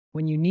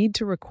When you need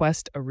to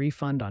request a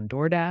refund on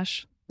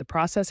DoorDash, the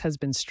process has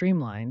been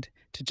streamlined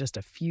to just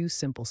a few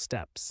simple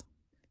steps.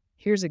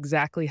 Here's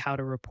exactly how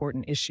to report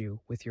an issue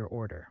with your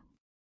order.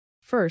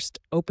 First,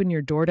 open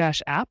your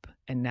DoorDash app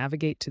and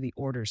navigate to the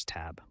Orders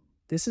tab.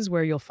 This is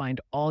where you'll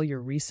find all your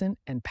recent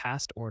and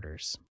past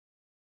orders.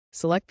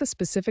 Select the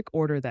specific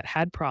order that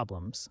had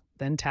problems,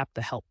 then tap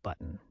the Help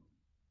button.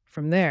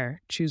 From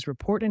there, choose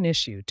Report an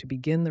Issue to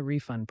begin the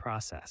refund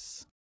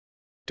process.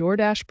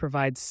 DoorDash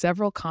provides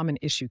several common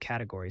issue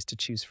categories to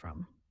choose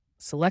from.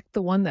 Select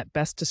the one that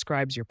best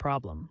describes your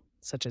problem,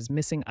 such as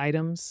missing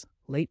items,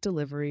 late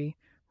delivery,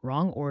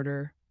 wrong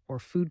order, or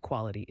food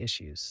quality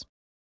issues.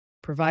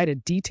 Provide a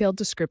detailed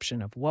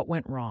description of what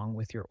went wrong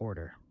with your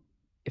order.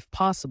 If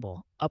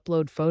possible,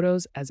 upload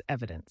photos as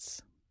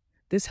evidence.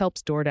 This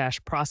helps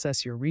DoorDash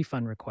process your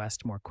refund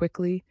request more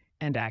quickly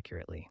and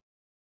accurately.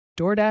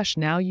 DoorDash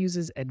now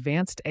uses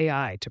advanced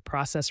AI to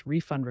process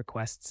refund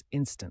requests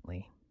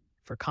instantly.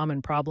 For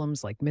common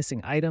problems like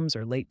missing items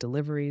or late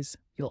deliveries,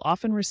 you'll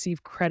often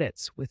receive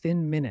credits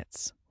within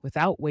minutes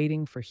without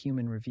waiting for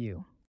human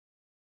review.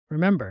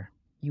 Remember,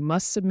 you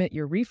must submit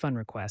your refund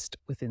request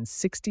within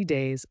 60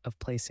 days of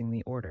placing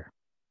the order.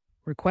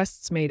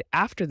 Requests made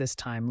after this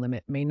time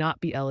limit may not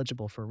be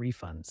eligible for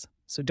refunds,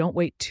 so don't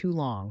wait too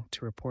long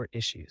to report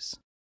issues.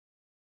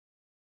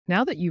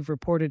 Now that you've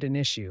reported an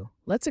issue,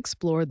 let's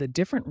explore the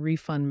different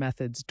refund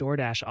methods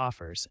DoorDash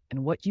offers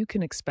and what you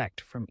can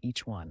expect from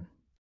each one.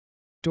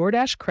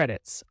 DoorDash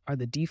credits are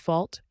the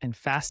default and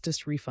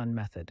fastest refund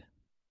method.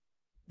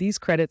 These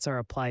credits are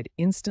applied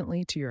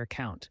instantly to your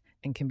account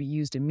and can be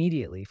used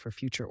immediately for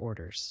future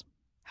orders.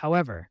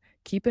 However,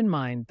 keep in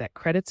mind that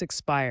credits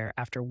expire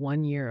after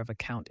 1 year of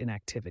account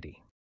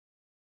inactivity.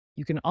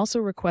 You can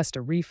also request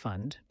a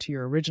refund to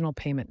your original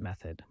payment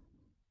method.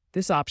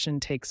 This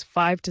option takes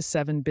 5 to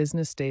 7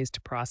 business days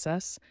to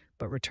process,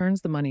 but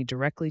returns the money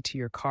directly to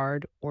your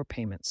card or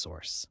payment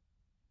source.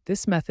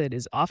 This method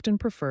is often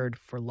preferred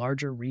for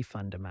larger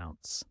refund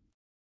amounts.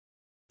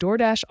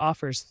 DoorDash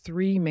offers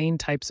 3 main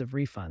types of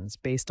refunds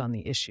based on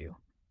the issue.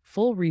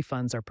 Full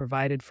refunds are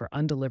provided for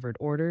undelivered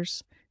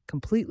orders,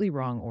 completely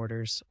wrong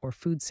orders, or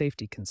food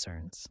safety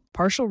concerns.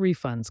 Partial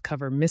refunds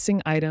cover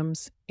missing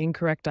items,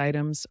 incorrect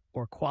items,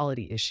 or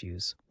quality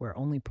issues where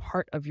only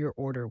part of your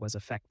order was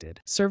affected.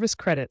 Service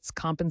credits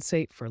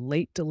compensate for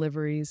late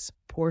deliveries,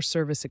 poor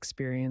service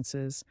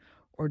experiences,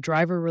 or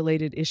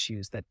driver-related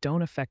issues that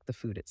don't affect the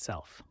food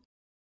itself.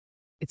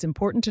 It's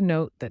important to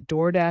note that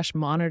DoorDash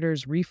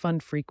monitors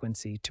refund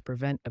frequency to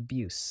prevent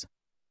abuse.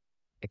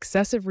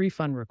 Excessive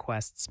refund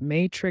requests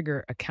may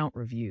trigger account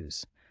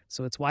reviews,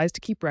 so it's wise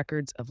to keep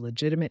records of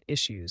legitimate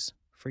issues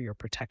for your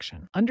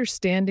protection.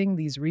 Understanding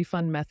these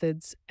refund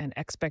methods and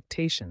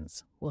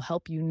expectations will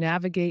help you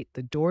navigate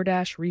the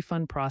DoorDash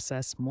refund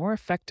process more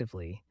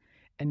effectively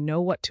and know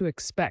what to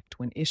expect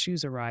when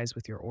issues arise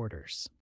with your orders.